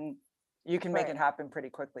weekend? And you can make it happen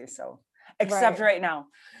pretty quickly. So except right now.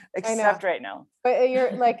 But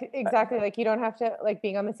you're like, exactly, like you don't have to like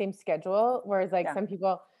being on the same schedule. Whereas like some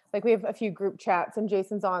people, like we have a few group chats and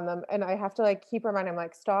Jason's on them and I have to like keep reminding him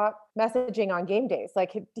like, stop messaging on game days.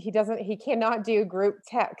 Like he cannot do group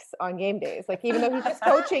texts on game days. Like, even though he's just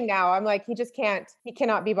coaching now, I'm like, he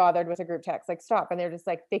cannot be bothered with a group text, like stop. And they're just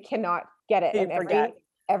like, they cannot get it. And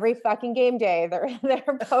every fucking game day they're in their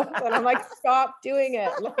post and I'm like, stop doing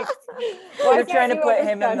it. Like we're trying to put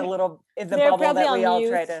him in the bubble that we all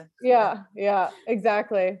try to. Yeah,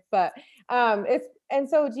 exactly. But and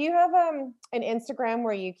so do you have an Instagram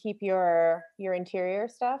where you keep your interior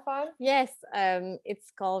stuff on? Yes.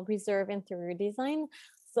 It's called Reserve Interior Design.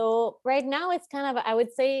 So right now it's kind of, I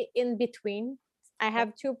would say, in between. I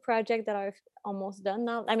have 2 projects that are almost done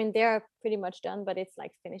now. I mean, they are pretty much done, but it's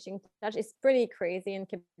like finishing touch. It's pretty crazy in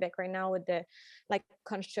Quebec right now with the like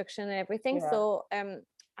construction and everything. So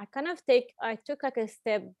I took like a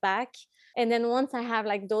step back, and then once I have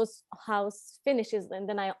like those house finishes, and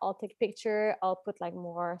then I'll take a picture, I'll put like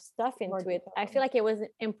more stuff into it. I feel like it was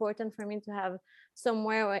important for me to have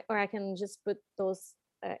somewhere where I can just put those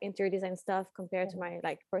interior design stuff compared to my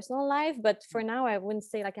like personal life. But for now, I wouldn't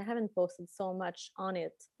say like I haven't posted so much on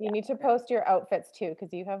it. You need to post your outfits too,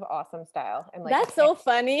 because you have awesome style. And like, that's so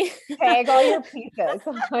funny. Tag all your pieces.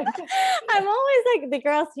 I'm always like, the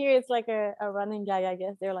girls here, it's like a running gag, I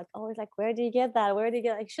guess. They're like always like, where do you get that? Where do you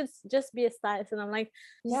get, like, should just be a stylist? And I'm like,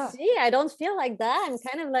 see, I don't feel like that. I'm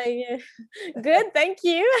kind of like, good, thank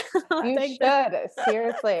you. You should,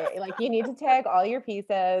 seriously. Like, you need to tag all your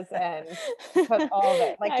pieces and put all of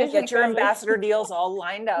it. Like, just get your ambassador deals all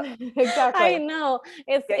lined up. Exactly. I know.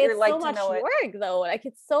 It's so much work though. Like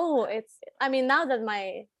I mean, now that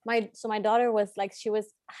my daughter was like, she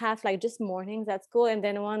was half like just mornings at school, and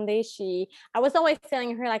then one day I was always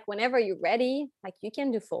telling her like, whenever you're ready, like you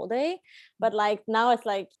can do full day. But like now it's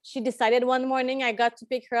like she decided one morning, I got to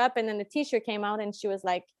pick her up, and then the teacher came out and she was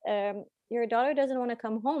like, your daughter doesn't want to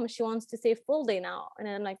come home, she wants to stay full day now. And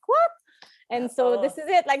I'm like, what? And so this is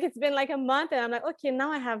it. Like, it's been like a month, and I'm like, okay,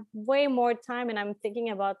 now I have way more time, and I'm thinking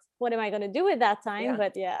about what am I going to do with that time.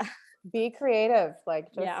 But be creative,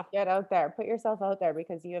 like just Yeah. get out there, put yourself out there,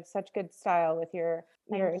 because you have such good style with your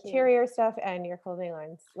Thank you. interior stuff and your clothing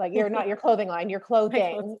lines. Like you're not your clothing line, your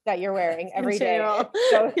clothing that you're wearing In every day. general.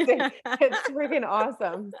 It's freaking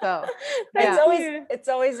awesome. So Thank yeah. It's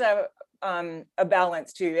always a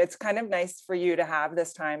balance too. It's kind of nice for you to have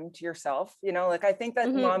this time to yourself, you know, like I think that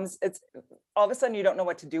Mhm. moms, it's all of a sudden you don't know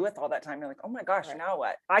what to do with all that time. You're like, oh my gosh, Right. now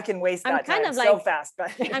what? I can waste I'm that kind time of so like- fast,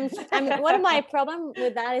 but I'm one of my problem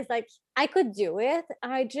with that is like I could do it.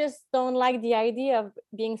 I just don't like the idea of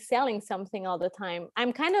being selling something all the time.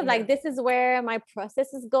 I'm kind of like, this is where my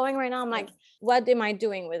process is going right now. I'm like, what am I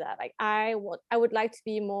doing with that? Like I would like to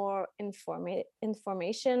be more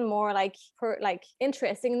information, more like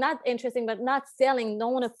interesting, not interesting, but not selling.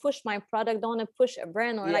 Don't want to push my product, don't want to push a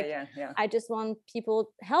brand or yeah. I just want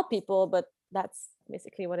people help people, but that's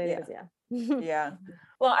basically what it is. Yeah. Yeah.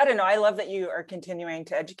 Well, I don't know. I love that you are continuing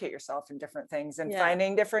to educate yourself in different things and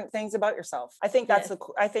finding different things about yourself. I think that's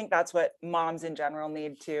I think that's what moms in general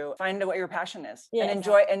need to find out what your passion is and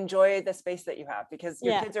enjoy the space that you have, because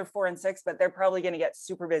your kids are 4 and 6, but they're probably going to get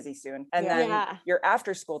super busy soon. And then your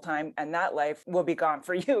after school time and that life will be gone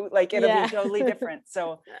for you. Like it'll be totally different.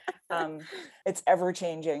 So it's ever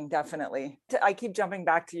changing. Definitely. I keep jumping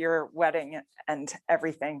back to your wedding and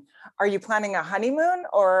everything. Are you planning a honeymoon,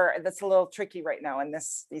 or that's a little tricky right now in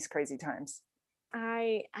these crazy times?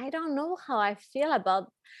 I don't know how I feel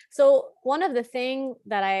about. So one of the things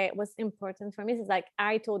that I was important for me is like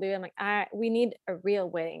I told you, I'm like we need a real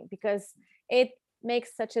wedding, because it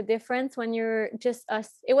makes such a difference when you're just us.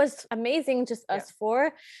 It was amazing just us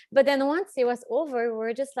four, but then once it was over,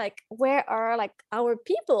 we're just like, where are like our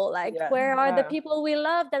people? Like where are the people we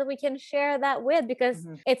love that we can share that with? Because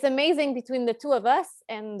it's amazing between the two of us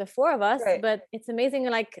and the four of us, but it's amazing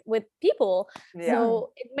like with people.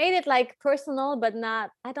 So it made it like personal, but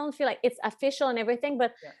not, I don't feel like it's official and everything,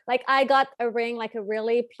 but like I got a ring, like a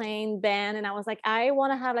really plain band, and I was like, I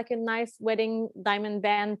want to have like a nice wedding diamond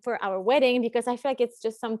band for our wedding, because I feel like it's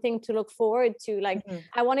just something to look forward to. Like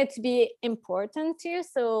I want it to be important too.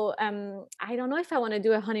 So I don't know if I want to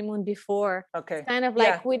do a honeymoon before. It's kind of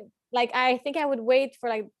like I think I would wait for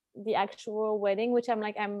like the actual wedding, which I'm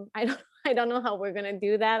like I don't know how we're gonna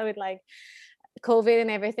do that with like COVID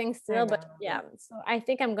and everything still, but so I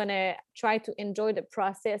think I'm gonna try to enjoy the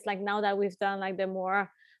process, like now that we've done like the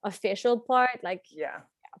more official part, like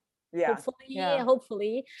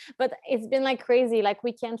hopefully. But it's been like crazy, like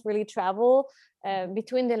we can't really travel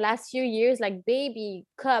between the last few years, like baby,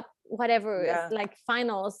 cup, whatever, like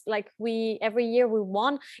finals, like we every year we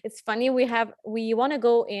won. It's funny, we want to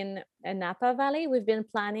go in Napa Valley. We've been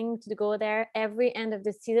planning to go there every end of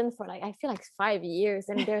the season for like I feel like 5 years,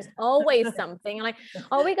 and there's always something. Like,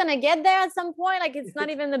 are we gonna get there at some point? Like it's not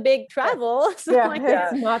even a big travel. So like,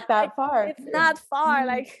 it's not that far. It's not far,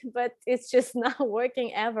 like, but it's just not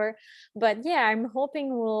working ever. But yeah, I'm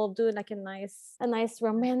hoping we'll do like a nice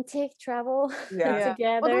romantic travel together.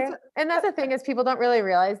 Well, that's the thing, is people don't really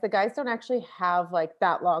realize the guys don't actually have like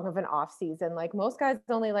that long of an off season. Like most guys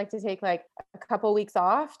only like to take like a couple weeks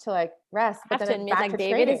off to like rest, but then back like to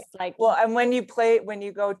David training. is like, well, and when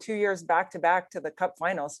you go 2 years back to back to the cup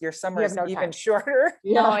finals, your summer is even shorter.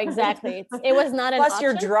 No, exactly. It was not an Plus option.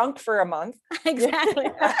 you're drunk for a month exactly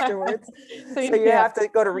afterwards. So you have to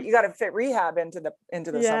you got to fit rehab into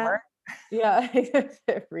the summer.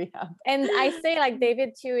 Rehab. And I say like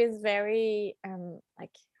David too is very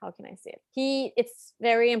like, how can I say it? It's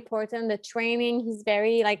very important, the training. He's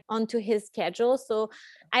very like onto his schedule. So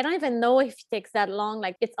I don't even know if it takes that long.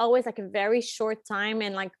 Like it's always like a very short time.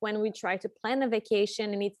 And like when we try to plan a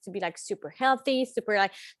vacation, it needs to be like super healthy, super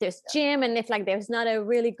like there's gym. And if like there's not a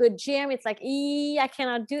really good gym, it's like, I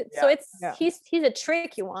cannot do it. So it's he's a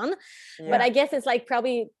tricky one. But I guess it's like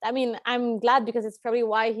probably, I mean, I'm glad because it's probably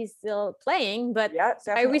why he's still playing. But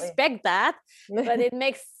I respect that. But it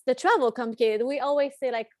makes the travel complicated. We always say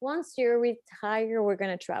like, once you retire, we're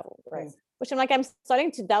gonna travel. Right. Which I'm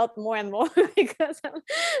starting to doubt more and more because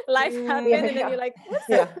life happened and then you're like,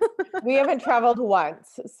 we haven't traveled once.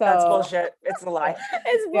 So that's bullshit. It's a lie.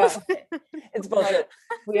 It's bullshit. It's bullshit.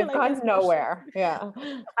 We have gone nowhere. Yeah.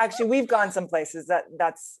 Actually, we've gone some places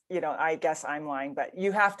that's, I guess I'm lying, but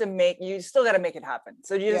you still got to make it happen.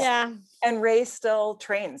 So you just, and Ray still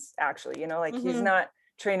trains actually, like he's not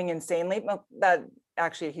training insanely. Well, that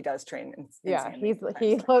actually he does train insanely.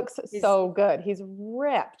 He looks so good. He's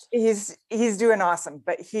ripped. He's doing awesome,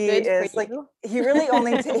 but he is like, he really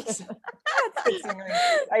only takes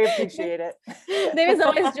I appreciate it. David's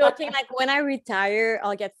always joking like, when I retire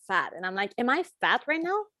I'll get fat, and I'm like, am I fat right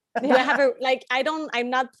now? Do I have I'm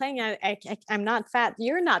not playing. I'm not fat.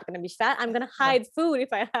 You're not going to be fat. I'm going to hide food if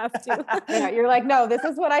I have to. Yeah, you're like, no, this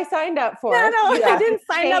is what I signed up for. No, Yeah. I didn't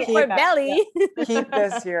sign up for belly. Keep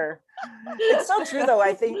this here. It's so true though.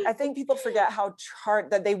 I think people forget how hard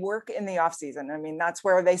that they work in the off season. I mean, that's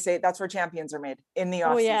where they say that's where champions are made, in the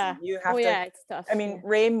off season. You have to. It's tough. I mean,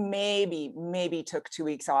 Ray maybe took 2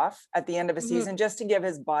 weeks off at the end of a season just to give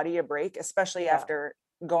his body a break, especially after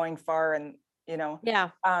going far and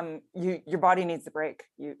your body needs the break.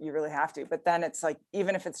 You really have to. But then it's like,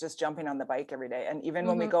 even if it's just jumping on the bike every day, and even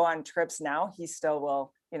when we go on trips now, he still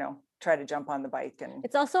will, try to jump on the bike. And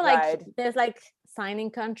it's also ride. like there's like signing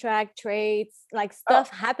contract trades, like stuff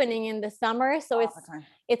happening in the summer, so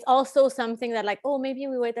it's also something that like, oh, maybe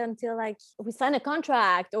we wait until like we sign a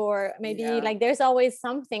contract, or maybe like there's always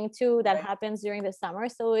something too that happens during the summer.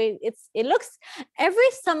 So it looks, every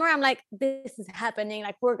summer I'm like, this is happening,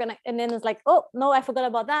 like we're gonna, and then it's like, oh no, I forgot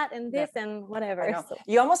about that and this and whatever. So.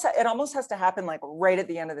 It almost has to happen like right at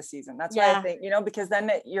the end of the season. That's why I think, because then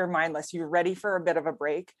you're mindless, you're ready for a bit of a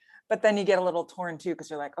break, but then you get a little torn too, because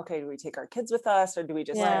you're like, okay, do we take our kids with us, or do we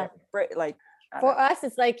just like for us,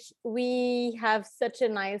 it's like we have such a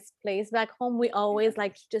nice place back home. We always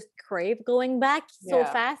like just crave going back so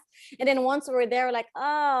fast. And then once we're there, we're like,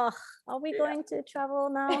 oh, are we going to travel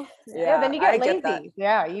now? Then you get lazy.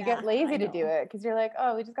 You get lazy to do it because you're like,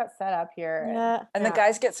 oh, we just got set up here. And the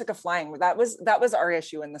guys get sick of flying. That was our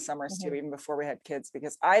issue in the summers too, even before we had kids,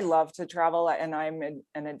 because I love to travel and I'm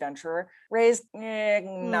an adventurer. Ray's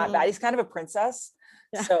not that. He's kind of a princess.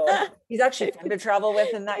 So he's actually fun to travel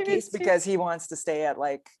with in that case, because he wants to stay at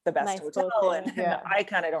like the best hotel, and I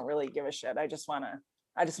kind of don't really give a shit. I just want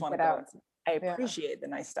to go. I appreciate the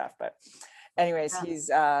nice stuff, but anyways,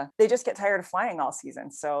 they just get tired of flying all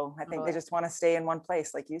season. So I think they just want to stay in one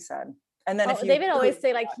place, like you said. And then David always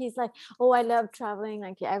say like, he's like, oh, I love traveling,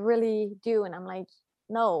 like I really do, and I'm like,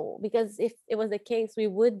 no, because if it was the case, we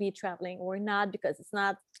would be traveling. We're not, because it's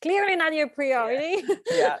not clearly not your priority.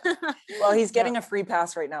 Well, he's getting a free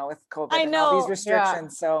pass right now with COVID. I know. And all these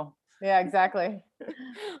restrictions. So exactly.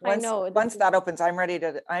 Once that opens, I'm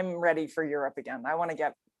ready for Europe again. I want to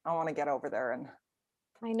get over there. And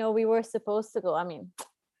I know we were supposed to go. I mean,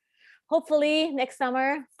 hopefully next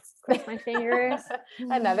summer. Cross my fingers.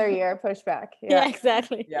 Another year pushback. Yeah,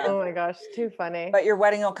 exactly. Yeah. Oh my gosh, too funny. But your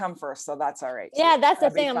wedding will come first, so that's all right. Yeah, that's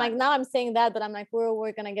the thing. I'm like, now I'm saying that, but I'm like,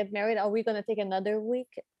 we're gonna get married. Are we gonna take another week?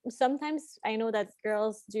 Sometimes I know that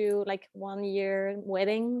girls do like 1 year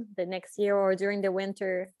wedding, the next year, or during the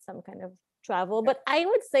winter, some kind of travel. But I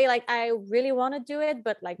would say like, I really want to do it,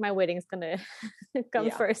 but like my wedding's gonna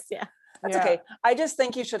come first. Yeah. That's okay. I just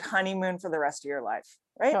think you should honeymoon for the rest of your life,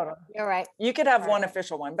 right? Totally. You're right. You could have one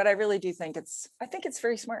official one, but I really do think it's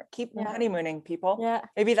very smart. Keep honeymooning, people. Yeah.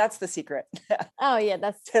 Maybe that's the secret. Oh yeah,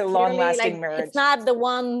 that's to long-lasting like, marriage. It's not the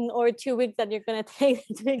 1 or 2 weeks that you're gonna take.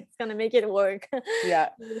 It's gonna make it work. Yeah.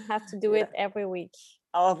 You have to do it every week.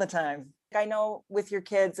 All the time. I know with your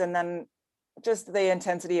kids, and then just the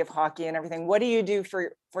intensity of hockey and everything, what do you do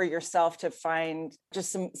for yourself to find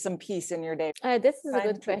just some peace in your day? This is a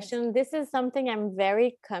good question. This is something I'm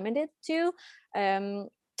very committed to.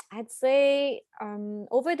 I'd say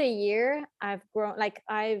over the year I've grown, like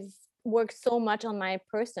I've worked so much on my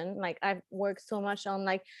person, like I've worked so much on,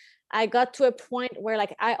 like I got to a point where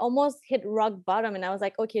like I almost hit rock bottom, and I was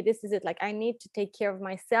like, okay, this is it, like I need to take care of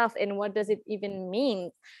myself. And what does it even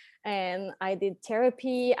mean? And I did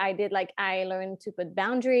therapy. I learned to put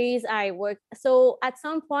boundaries. I worked. So at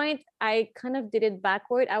some point I kind of did it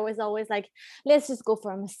backward. I was always like, let's just go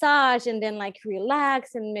for a massage and then like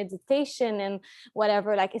relax and meditation and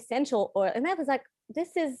whatever, like essential oil. And I was like,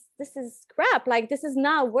 this is crap. Like, this is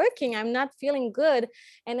not working. I'm not feeling good.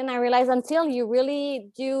 And then I realized, until you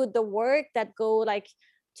really do the work that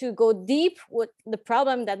to go deep with the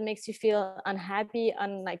problem that makes you feel unhappy,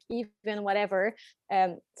 like even whatever.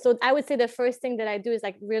 So I would say the first thing that I do is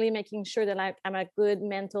like really making sure that I'm a good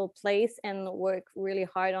mental place and work really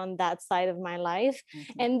hard on that side of my life.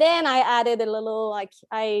 Mm-hmm. And then I added a little, like,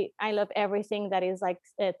 I love everything that is like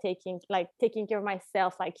taking care of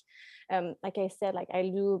myself. Like I said, like I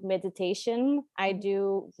do meditation, I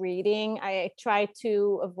do reading. I try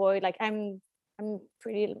to avoid, like I'm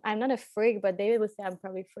not a freak, but David would say I'm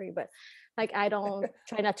probably free, but like I don't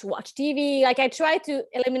try not to watch TV. Like I try to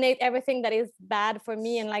eliminate everything that is bad for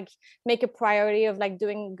me and like make a priority of like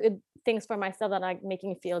doing good things for myself that like making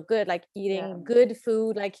me feel good, like eating good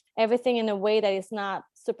food, like everything in a way that is not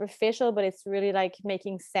superficial, but it's really like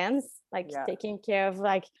making sense, like taking care of,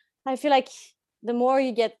 like I feel like the more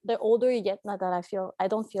you get, the older you get, not that I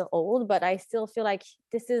don't feel old, but I still feel like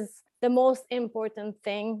this is the most important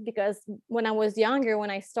thing, because when I was younger, when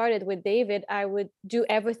I started with David, I would do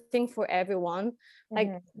everything for everyone. Like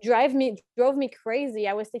drove me crazy.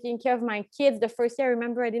 I was taking care of my kids. The first year, I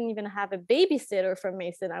remember I didn't even have a babysitter for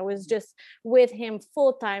Mason. I was just with him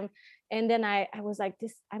full time. And then I was like,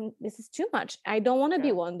 this is too much. I don't want to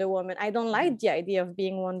be Wonder Woman. I don't like the idea of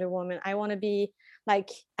being Wonder Woman. I want to be like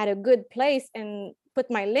at a good place and put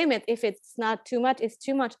my limit. If it's not too much, it's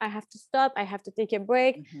too much. I have to stop. I have to take a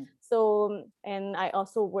break. So, and I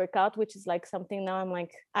also work out, which is like something now I'm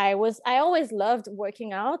like, I always loved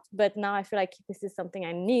working out, but now I feel like this is something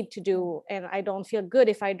I need to do. And I don't feel good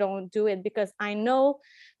if I don't do it, because I know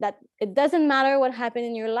that it doesn't matter what happened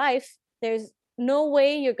in your life. There's no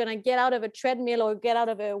way you're gonna get out of a treadmill or get out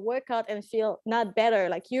of a workout and feel not better.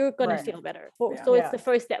 Like you're gonna feel better. So it's the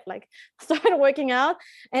first step, like start working out.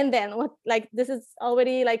 And then what, like this is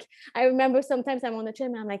already like, I remember sometimes I'm on the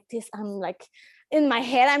treadmill, I'm like this, I'm like in my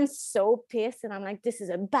head, I'm so pissed and I'm like, this is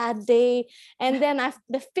a bad day. And then after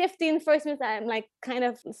the 15 first minutes, I'm like kind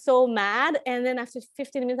of so mad. And then after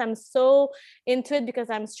 15 minutes, I'm so into it because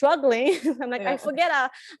I'm struggling. I'm like, I forget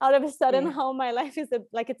all of a sudden how my life is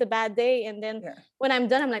like, it's a bad day. And then when I'm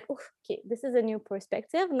done, I'm like, okay, this is a new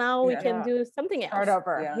perspective. Now we can do something else. Start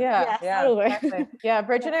over. Start over. Exactly. Yeah.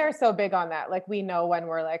 Bridget and I are so big on that. Like we know when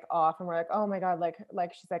we're like off and we're like, oh my God, like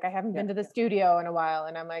she's like, I haven't been to the studio in a while.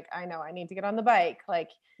 And I'm like, I know, I need to get on the bike. Like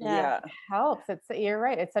it helps. You're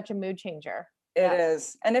right. It's such a mood changer. It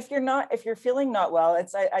is. And if you're feeling not well,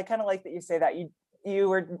 I kind of like that you say that you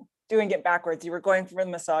were doing it backwards. You were going for the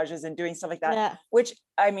massages and doing stuff like that, which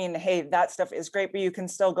I mean, hey, that stuff is great, but you can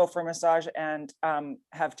still go for a massage and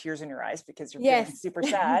have tears in your eyes because you're feeling super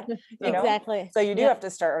sad, you know? Exactly. So you do have to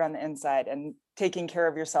start on the inside and taking care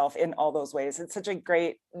of yourself in all those ways. It's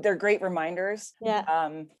they're great reminders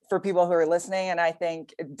for people who are listening. And I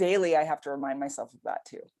think daily I have to remind myself of that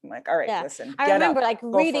too. I'm like, all right, listen, I remember like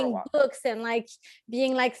reading books and like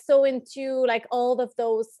being like so into like all of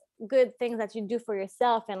those good things that you do for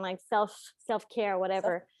yourself and like self-care,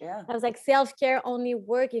 whatever. I was like, self-care only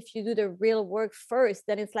work if you do the real work first.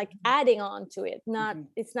 Then it's like adding on to it.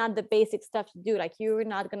 It's not the basic stuff you do. Like you're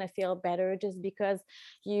not gonna feel better just because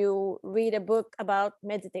you read a book about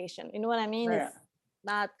meditation. You know what I mean? It's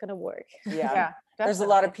not gonna work. There's a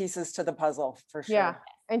lot of pieces to the puzzle for sure.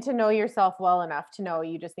 And to know yourself well enough to know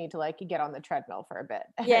you just need to like get on the treadmill for a bit.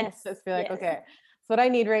 Just be like, okay, that's what I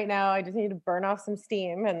need right now. I just need to burn off some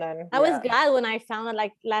steam. And then I was glad when I found it,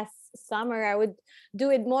 like last summer, I would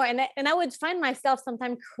do it more. And I would find myself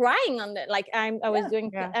sometimes crying on it. Like I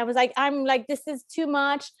was like, I'm like, this is too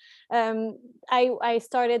much. I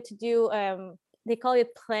started to do, they call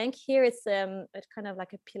it plank here. It's kind of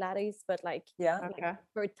like a Pilates, but like, like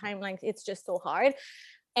for time, like it's just so hard.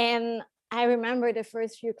 And I remember the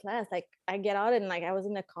first few class, like I get out and like I was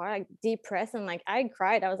in the car, like depressed, and like I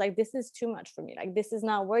cried. I was like, this is too much for me. Like this is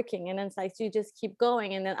not working. And then it's like, so you just keep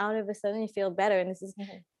going, and then all of a sudden you feel better. And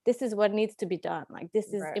this is what needs to be done. Like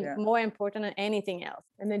this is more important than anything else.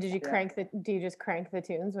 And then do you just crank the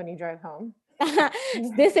tunes when you drive home?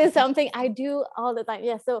 This is something I do all the time.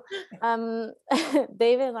 So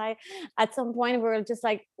David and I at some point we're just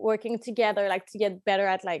like working together, like to get better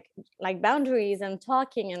at like boundaries and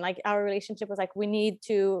talking, and like our relationship was like, we need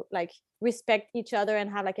to like respect each other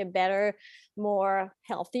and have like a better, more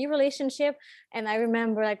healthy relationship. And I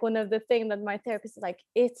remember like one of the things that my therapist is like,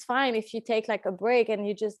 it's fine if you take like a break and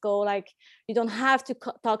you just go, like you don't have to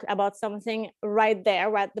talk about something right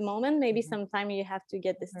there at the moment. Maybe sometime you have to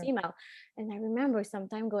get the steam out. And I remember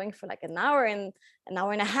sometime going for like an hour and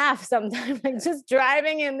a half sometimes, like just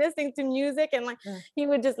driving and listening to music, and like he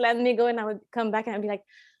would just let me go, and I would come back and I'd be like,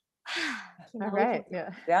 all right,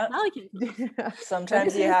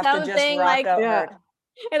 sometimes you have to just rock out hard.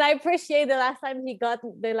 And I appreciate the last time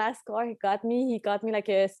the last car he got me like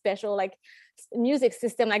a special like music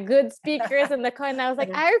system, like good speakers in the car, and I was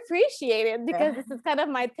like, I appreciate it because this is kind of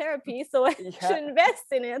my therapy, so I should invest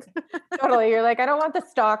in it. Totally. You're like, I don't want the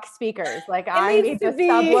stock speakers, like I need the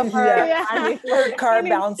subwoofer. Her car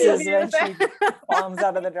bounces when she bombs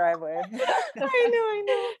out of the driveway. I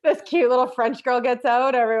know. This cute little French girl gets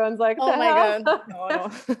out, everyone's like, oh my God.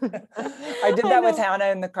 I did that with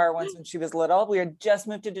Hannah in the car once when she was little. We had just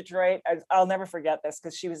moved to Detroit. I'll never forget this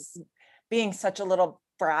because she was being such a little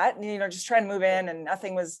brat, just trying to move in, and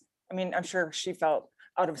nothing was, I mean, I'm sure she felt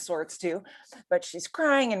out of sorts too. But she's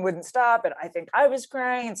crying and wouldn't stop. And I think I was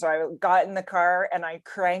crying. And so I got in the car and I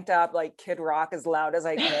cranked up like Kid Rock as loud as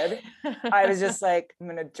I could. I was just like, I'm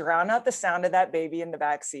going to drown out the sound of that baby in the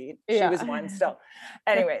back seat. She was one still.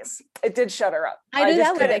 Anyways, it did shut her up. I do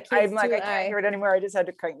that with the kids I'm like, too. I can't hear it anymore. I just had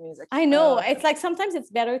to crank music. I know. It's like sometimes it's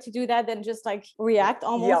better to do that than just like react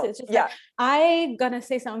almost. Yell. It's just like, I gonna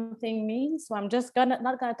say something mean, so I'm just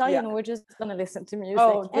not gonna tell you, and we're just gonna listen to music.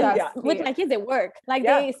 With my kids, it work. Like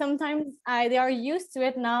they sometimes they are used to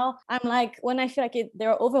it now. I'm like, when I feel like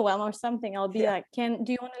they're overwhelmed or something, I'll be like, do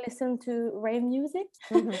you want to listen to rave music?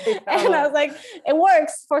 And I was like, it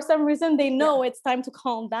works. For some reason, they know it's time to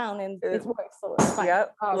calm down, and it works. So it's fine.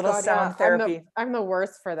 Yep. Little sound therapy. I'm the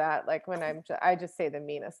worst for that. Like when I just say the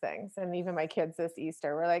meanest things. And even my kids this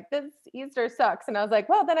Easter were like, this Easter sucks. And I was like,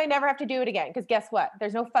 well, then I never have to do it again. Because guess what?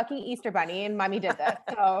 There's no fucking Easter bunny and mommy did this.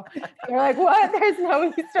 So you're like, what? There's no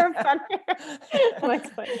Easter bunny. I'm like,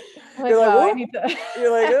 I need to.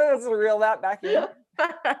 You're like, oh, let's reel that back in.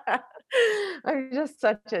 I'm just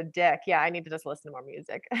such a dick. Yeah, I need to just listen to more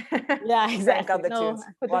music. Yeah, exactly. Out the tunes.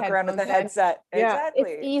 Walk around with the headset. Yeah,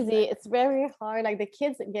 exactly. It's easy. It's very hard. Like the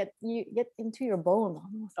kids get into your bone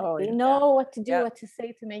almost. Like they know what to do, what to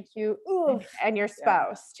say to make you. And your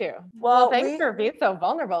spouse too. Well, thanks for being so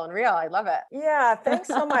vulnerable and real. I love it. Yeah, thanks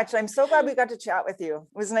so much. I'm so glad we got to chat with you.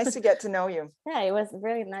 It was nice to get to know you. Yeah, it was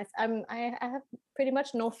very nice. I have pretty much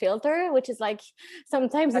no filter, which is like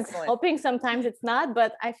sometimes it's helping, sometimes it's not.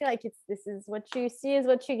 But I feel like this is what you see is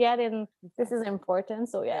what you get, and this is important.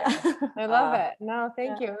 So yeah, I love it. No,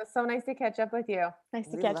 thank you. It was so nice to catch up with you. Nice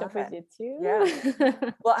to catch up with you too. Yeah.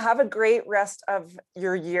 Well, have a great rest of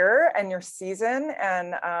your year and your season,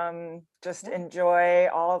 and just enjoy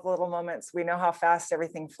all of the little moments. We know how fast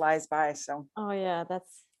everything flies by. So. Oh yeah,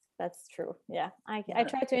 that's true. Yeah. I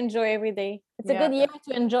try to enjoy every day. It's a good year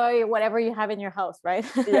to enjoy whatever you have in your house, right?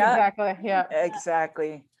 Yeah, exactly. Yeah,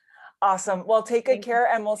 exactly. Awesome. Well, take good care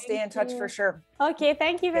and we'll stay in touch for sure. Okay.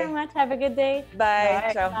 Thank you very much. Have a good day. Bye.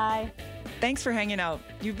 Bye. Ciao. Bye. Thanks for hanging out.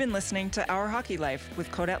 You've been listening to Our Hockey Life with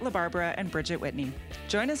Codette LaBarbera and Bridget Whitney.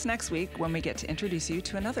 Join us next week when we get to introduce you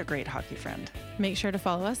to another great hockey friend. Make sure to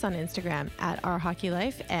follow us on Instagram at Our Hockey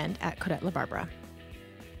Life and at Codette LaBarbera.